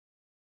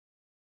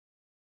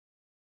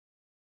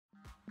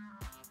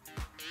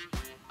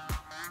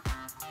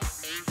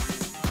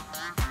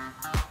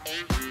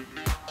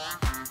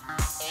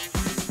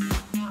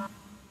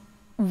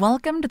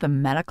Welcome to the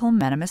Medical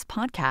Mnemonics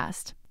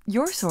Podcast,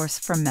 your source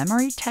for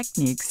memory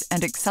techniques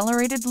and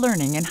accelerated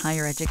learning in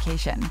higher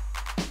education.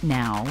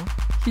 Now,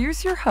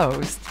 here's your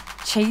host,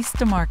 Chase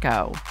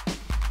DeMarco.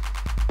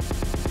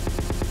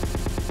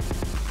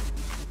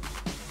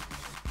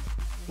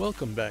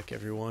 Welcome back,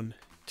 everyone.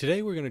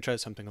 Today we're going to try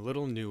something a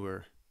little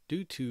newer.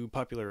 Due to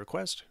popular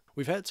request,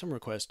 we've had some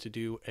requests to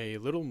do a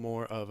little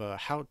more of a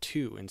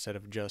how-to instead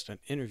of just an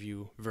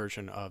interview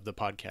version of the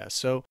podcast.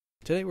 So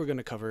today we're going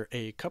to cover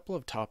a couple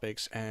of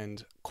topics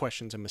and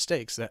questions and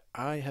mistakes that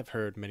I have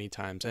heard many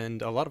times,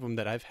 and a lot of them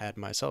that I've had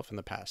myself in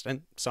the past,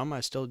 and some I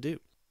still do.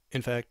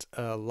 In fact,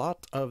 a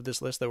lot of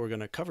this list that we're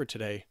going to cover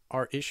today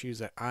are issues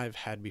that I've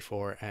had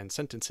before and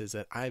sentences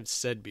that I've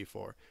said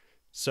before.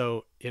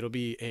 So it'll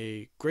be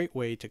a great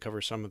way to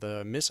cover some of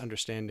the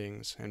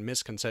misunderstandings and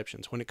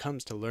misconceptions when it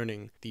comes to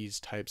learning these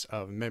types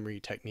of memory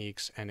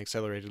techniques and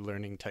accelerated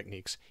learning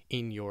techniques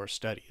in your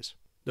studies.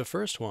 The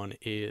first one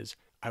is,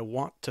 I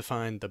want to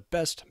find the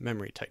best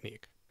memory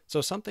technique. So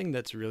something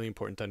that's really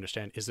important to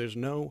understand is there's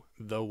no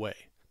the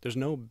way. There's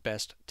no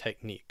best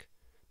technique.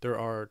 There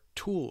are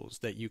tools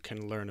that you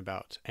can learn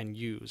about and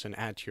use and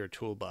add to your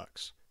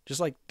toolbox. Just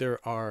like there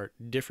are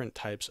different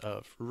types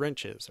of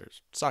wrenches.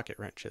 There's socket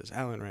wrenches,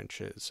 Allen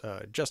wrenches,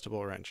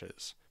 adjustable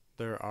wrenches.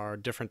 There are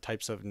different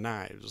types of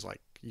knives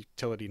like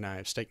utility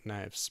knives, steak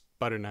knives,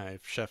 butter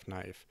knife, chef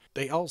knife.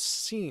 They all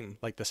seem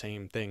like the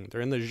same thing.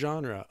 They're in the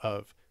genre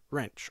of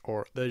wrench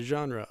or the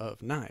genre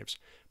of knives,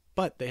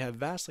 but they have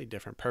vastly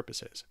different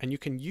purposes. And you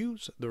can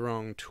use the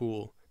wrong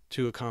tool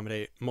to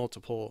accommodate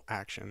multiple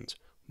actions,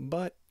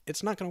 but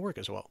it's not going to work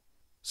as well.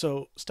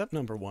 So step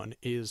number one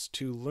is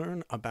to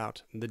learn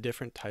about the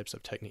different types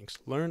of techniques.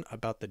 Learn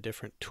about the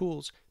different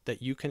tools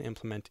that you can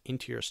implement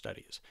into your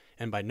studies.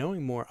 And by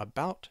knowing more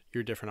about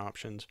your different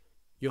options,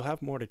 you'll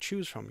have more to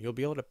choose from. You'll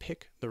be able to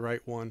pick the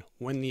right one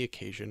when the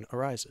occasion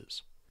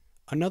arises.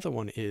 Another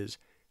one is,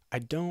 I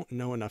don't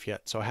know enough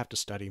yet, so I have to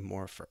study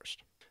more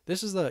first.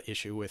 This is the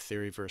issue with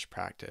theory versus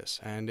practice,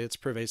 and it's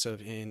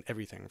pervasive in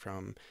everything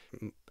from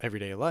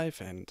everyday life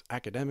and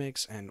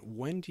academics, and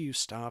when do you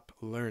stop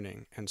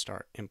learning and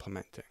start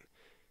implementing?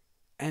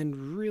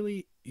 And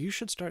really, you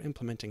should start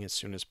implementing as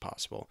soon as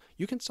possible.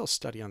 You can still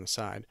study on the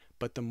side,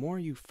 but the more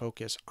you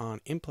focus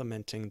on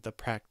implementing the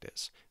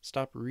practice,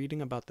 stop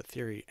reading about the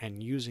theory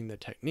and using the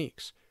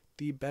techniques,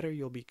 the better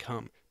you'll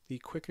become, the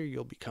quicker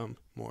you'll become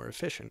more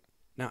efficient.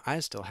 Now, I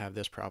still have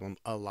this problem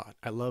a lot.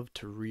 I love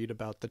to read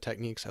about the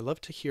techniques. I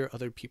love to hear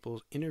other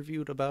people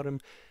interviewed about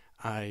them.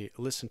 I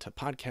listen to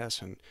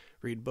podcasts and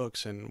read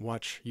books and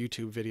watch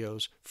YouTube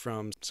videos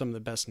from some of the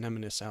best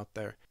mnemonists out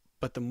there.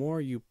 But the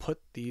more you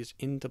put these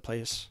into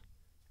place,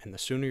 and the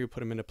sooner you put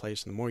them into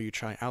place, and the more you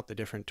try out the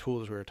different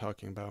tools we were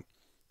talking about,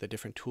 the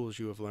different tools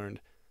you have learned,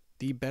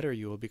 the better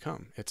you will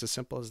become. It's as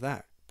simple as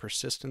that.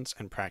 Persistence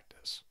and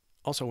practice.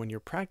 Also, when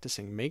you're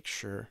practicing, make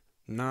sure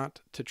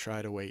not to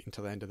try to wait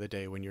until the end of the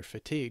day when you're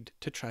fatigued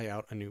to try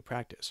out a new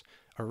practice.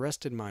 A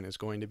rested mind is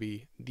going to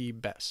be the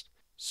best.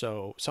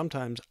 So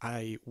sometimes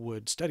I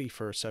would study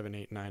for 7,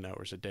 8, 9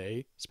 hours a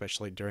day,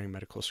 especially during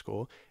medical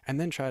school, and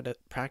then try to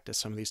practice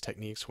some of these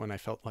techniques when I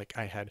felt like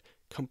I had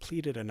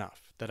completed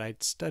enough, that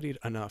I'd studied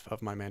enough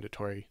of my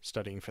mandatory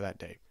studying for that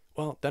day.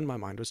 Well, then my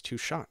mind was too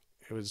shot.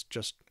 It was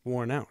just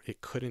worn out.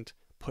 It couldn't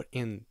put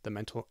in the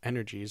mental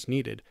energies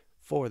needed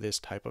for this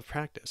type of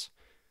practice.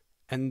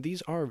 And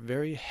these are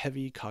very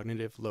heavy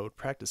cognitive load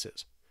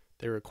practices.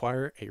 They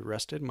require a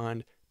rested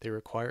mind. They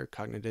require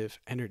cognitive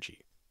energy.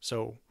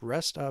 So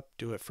rest up,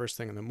 do it first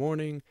thing in the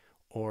morning,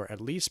 or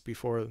at least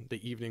before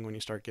the evening when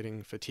you start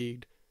getting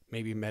fatigued.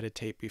 Maybe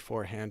meditate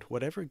beforehand.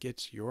 Whatever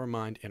gets your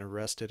mind in a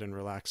rested and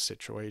relaxed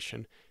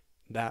situation,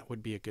 that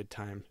would be a good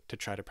time to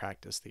try to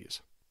practice these.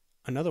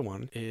 Another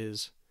one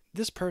is,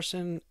 this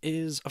person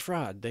is a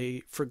fraud.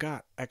 They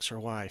forgot X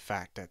or Y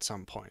fact at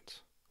some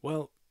point.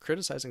 Well,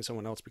 criticizing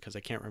someone else because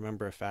they can't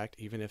remember a fact,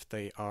 even if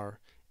they are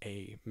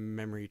a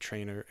memory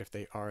trainer, if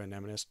they are a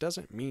mnemonist,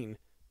 doesn't mean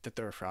that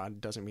they're a fraud,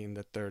 doesn't mean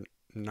that they're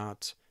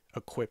not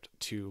equipped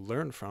to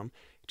learn from.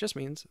 It just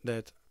means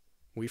that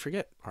we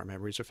forget. Our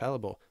memories are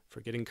fallible.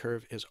 Forgetting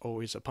curve is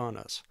always upon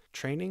us.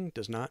 Training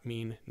does not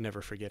mean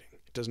never forgetting.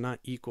 It does not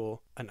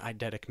equal an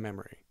eidetic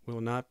memory. We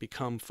will not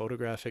become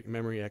photographic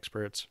memory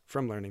experts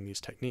from learning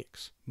these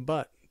techniques.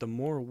 But the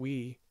more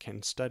we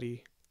can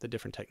study the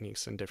different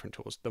techniques and different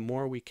tools, the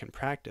more we can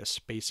practice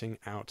spacing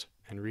out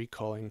and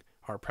recalling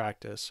our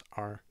practice,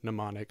 our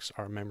mnemonics,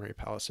 our memory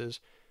palaces,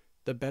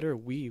 the better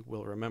we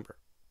will remember.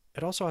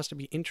 It also has to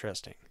be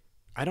interesting.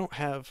 I don't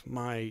have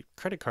my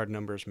credit card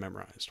numbers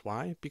memorized.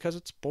 Why? Because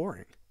it's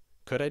boring.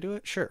 Could I do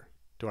it? Sure.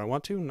 Do I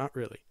want to? Not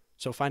really.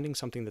 So finding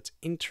something that's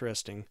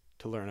interesting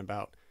to learn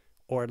about,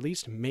 or at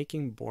least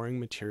making boring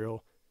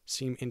material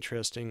seem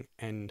interesting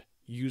and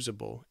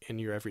usable in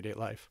your everyday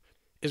life,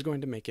 is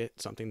going to make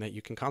it something that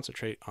you can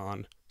concentrate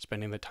on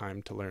spending the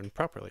time to learn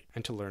properly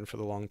and to learn for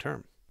the long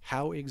term.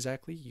 How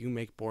exactly you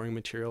make boring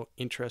material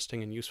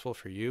interesting and useful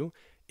for you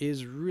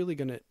is really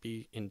going to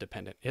be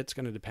independent. It's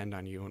going to depend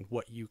on you and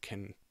what you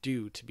can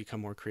do to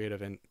become more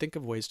creative and think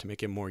of ways to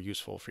make it more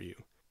useful for you,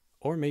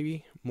 or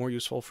maybe more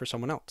useful for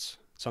someone else.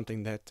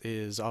 Something that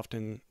is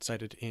often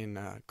cited in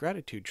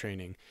gratitude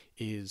training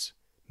is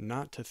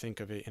not to think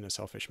of it in a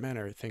selfish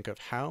manner. Think of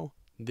how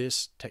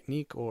this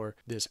technique or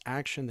this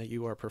action that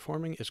you are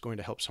performing is going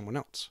to help someone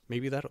else.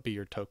 Maybe that'll be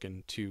your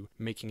token to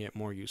making it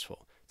more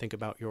useful. Think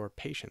about your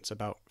patients,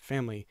 about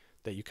family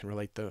that you can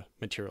relate the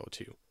material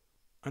to.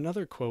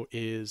 Another quote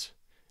is,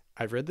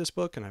 I've read this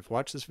book and I've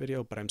watched this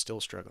video, but I'm still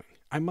struggling.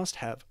 I must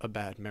have a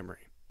bad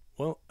memory.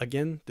 Well,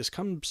 again, this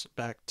comes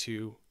back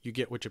to you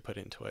get what you put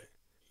into it.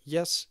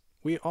 Yes,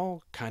 we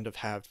all kind of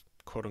have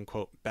quote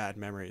unquote bad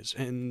memories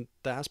in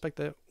the aspect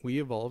that we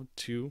evolved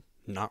to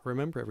not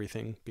remember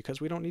everything because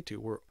we don't need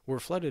to. We're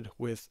flooded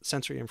with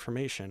sensory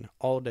information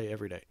all day,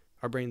 every day.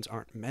 Our brains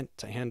aren't meant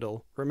to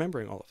handle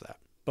remembering all of that.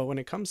 But when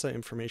it comes to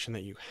information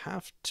that you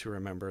have to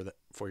remember that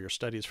for your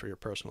studies, for your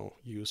personal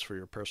use, for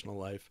your personal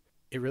life,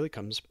 it really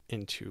comes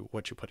into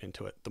what you put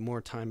into it. The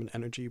more time and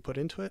energy you put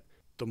into it,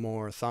 the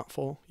more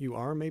thoughtful you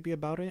are maybe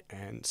about it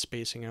and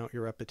spacing out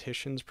your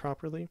repetitions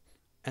properly,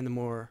 and the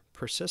more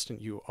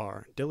persistent you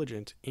are,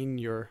 diligent in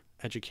your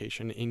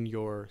education, in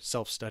your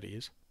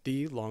self-studies,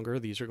 the longer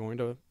these are going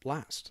to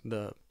last,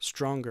 the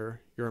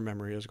stronger your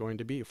memory is going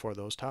to be for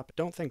those topics.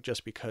 Don't think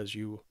just because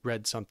you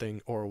read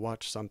something or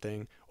watched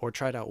something or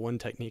tried out one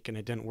technique and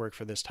it didn't work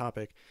for this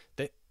topic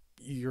that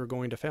you're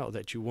going to fail,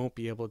 that you won't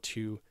be able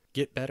to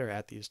get better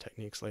at these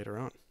techniques later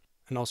on.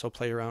 And also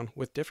play around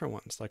with different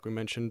ones, like we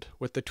mentioned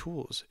with the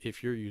tools.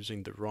 If you're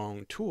using the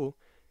wrong tool,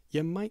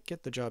 you might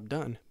get the job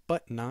done,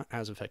 but not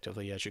as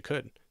effectively as you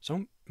could. So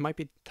it might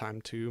be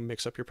time to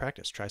mix up your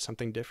practice, try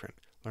something different,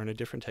 learn a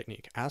different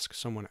technique, ask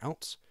someone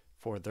else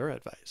for their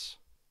advice.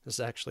 This is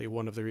actually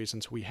one of the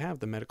reasons we have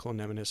the Medical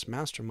Mnemonist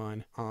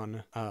Mastermind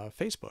on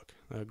Facebook,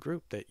 a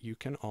group that you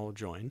can all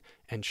join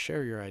and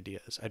share your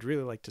ideas. I'd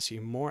really like to see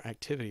more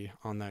activity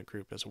on that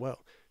group as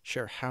well.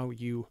 Share how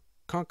you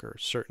conquer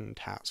certain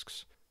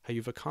tasks, how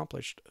you've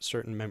accomplished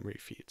certain memory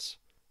feats.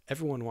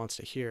 Everyone wants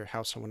to hear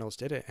how someone else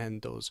did it,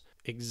 and those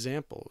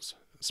examples,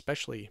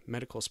 especially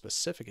medical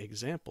specific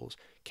examples,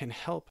 can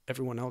help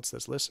everyone else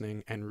that's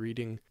listening and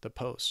reading the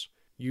posts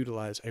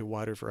utilize a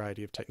wider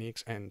variety of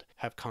techniques and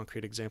have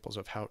concrete examples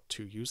of how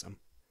to use them.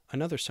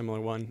 Another similar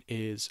one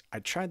is, I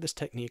tried this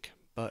technique,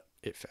 but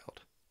it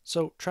failed.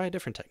 So try a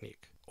different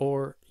technique,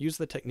 or use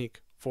the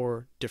technique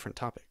for different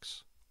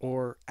topics,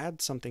 or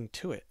add something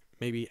to it.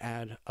 Maybe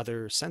add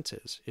other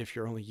senses. If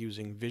you're only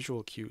using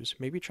visual cues,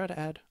 maybe try to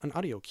add an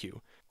audio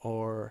cue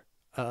or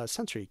a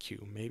sensory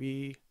cue.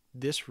 Maybe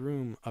this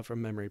room of a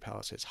memory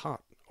palace is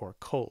hot or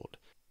cold.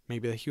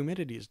 Maybe the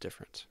humidity is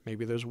different.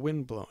 Maybe there's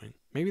wind blowing.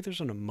 Maybe there's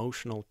an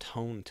emotional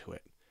tone to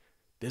it.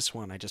 This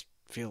one, I just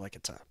feel like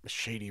it's a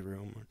shady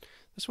room.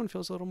 This one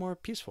feels a little more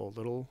peaceful, a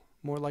little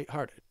more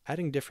lighthearted.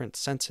 Adding different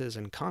senses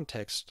and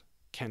context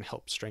can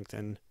help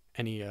strengthen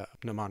any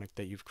mnemonic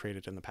that you've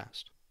created in the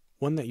past.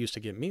 One that used to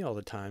get me all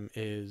the time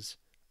is,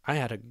 I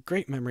had a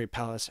great memory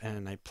palace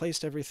and I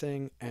placed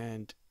everything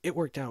and it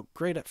worked out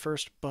great at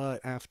first,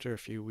 but after a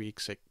few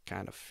weeks it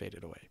kind of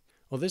faded away.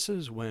 Well, this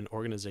is when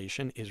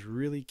organization is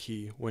really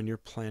key when you're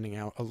planning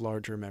out a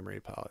larger memory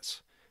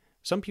palace.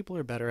 Some people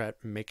are better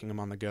at making them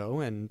on the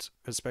go, and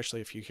especially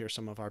if you hear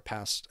some of our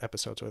past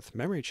episodes with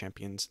memory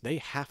champions, they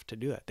have to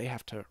do that. They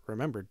have to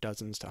remember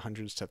dozens to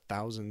hundreds to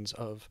thousands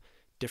of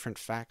different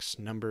facts,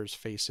 numbers,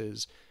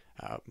 faces,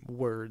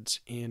 words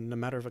in a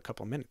matter of a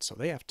couple minutes. So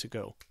they have to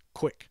go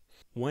quick.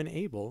 When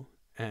able,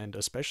 and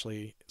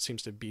especially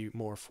seems to be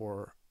more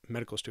for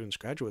medical students,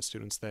 graduate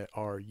students that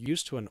are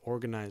used to an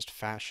organized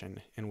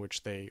fashion in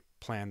which they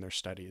plan their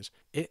studies,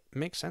 it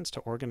makes sense to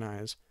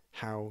organize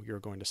how you're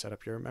going to set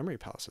up your memory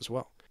palace as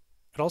well.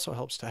 It also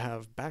helps to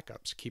have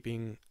backups,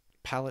 keeping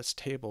palace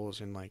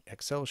tables in like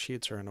Excel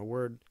sheets or in a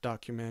Word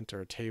document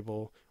or a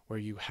table where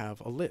you have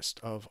a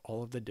list of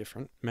all of the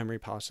different memory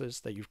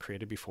palaces that you've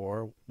created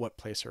before, what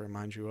place it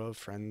reminds you of,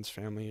 friends,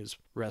 families,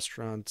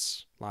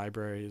 restaurants,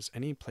 libraries,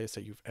 any place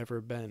that you've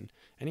ever been,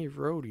 any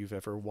road you've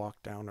ever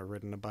walked down or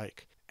ridden a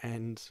bike,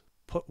 and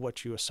put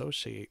what you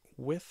associate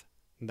with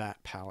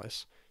that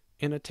palace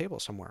in a table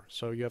somewhere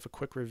so you have a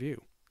quick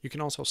review. You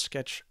can also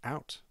sketch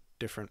out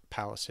different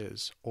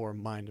palaces or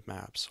mind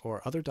maps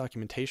or other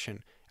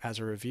documentation as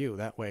a review.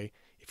 That way,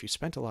 if you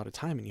spent a lot of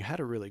time and you had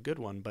a really good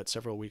one, but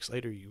several weeks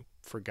later you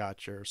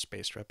forgot your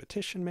spaced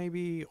repetition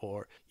maybe,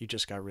 or you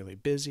just got really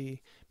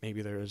busy,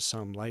 maybe there was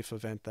some life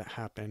event that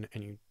happened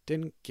and you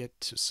didn't get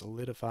to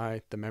solidify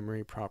the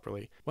memory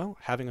properly, well,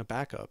 having a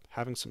backup,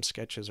 having some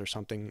sketches or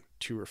something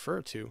to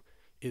refer to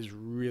is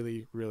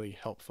really, really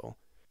helpful.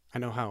 I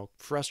know how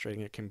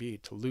frustrating it can be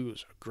to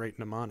lose a great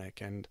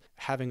mnemonic, and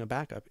having a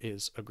backup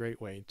is a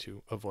great way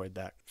to avoid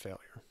that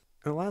failure.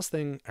 And the last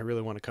thing I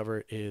really want to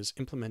cover is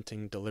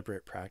implementing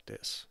deliberate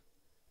practice.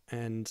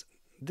 And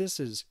this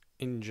is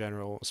in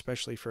general,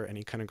 especially for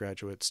any kind of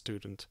graduate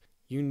student,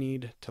 you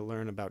need to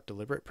learn about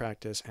deliberate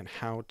practice and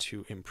how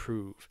to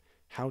improve,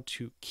 how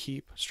to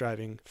keep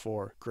striving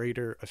for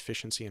greater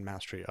efficiency and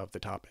mastery of the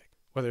topic.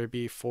 Whether it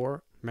be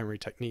for memory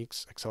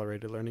techniques,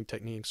 accelerated learning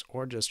techniques,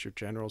 or just your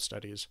general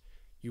studies,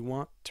 you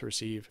want to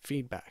receive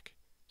feedback.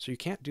 So you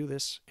can't do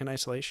this in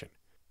isolation.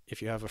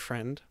 If you have a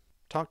friend,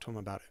 talk to them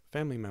about it.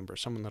 Family member,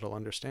 someone that'll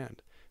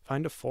understand.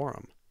 Find a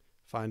forum.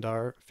 Find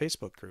our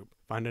Facebook group.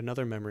 Find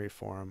another memory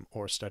forum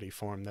or study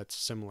forum that's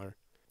similar.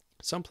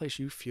 Someplace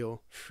you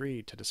feel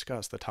free to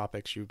discuss the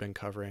topics you've been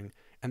covering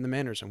and the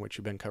manners in which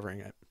you've been covering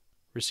it.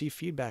 Receive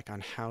feedback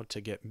on how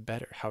to get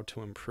better, how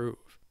to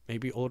improve.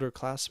 Maybe older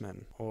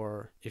classmen,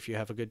 or if you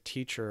have a good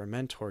teacher or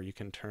mentor you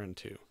can turn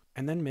to.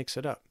 And then mix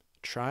it up.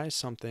 Try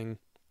something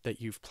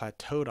that you've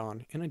plateaued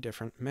on in a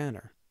different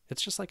manner.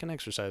 It's just like an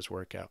exercise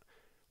workout.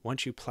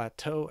 Once you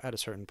plateau at a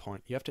certain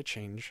point, you have to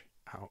change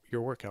out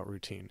your workout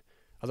routine.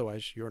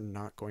 Otherwise, you're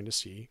not going to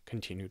see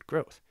continued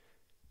growth.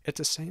 It's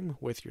the same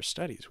with your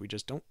studies. We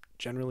just don't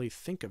generally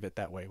think of it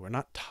that way. We're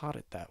not taught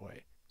it that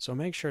way. So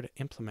make sure to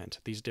implement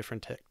these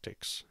different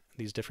tactics,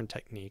 these different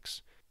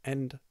techniques,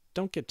 and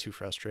don't get too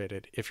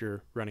frustrated if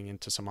you're running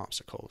into some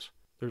obstacles.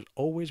 There's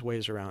always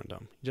ways around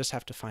them. You just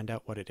have to find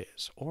out what it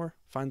is, or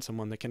find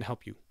someone that can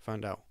help you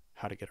find out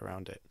how to get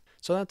around it.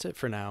 So that's it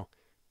for now.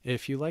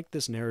 If you like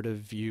this narrative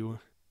view,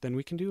 then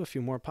we can do a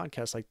few more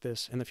podcasts like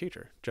this in the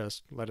future.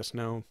 Just let us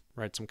know,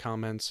 write some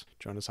comments,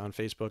 join us on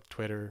Facebook,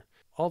 Twitter.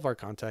 All of our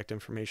contact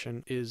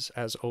information is,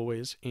 as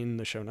always, in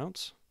the show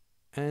notes.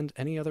 And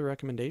any other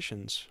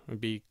recommendations,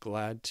 I'd be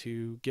glad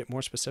to get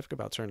more specific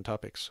about certain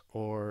topics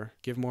or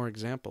give more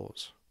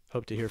examples.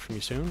 Hope to hear from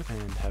you soon,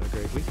 and have a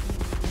great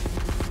week.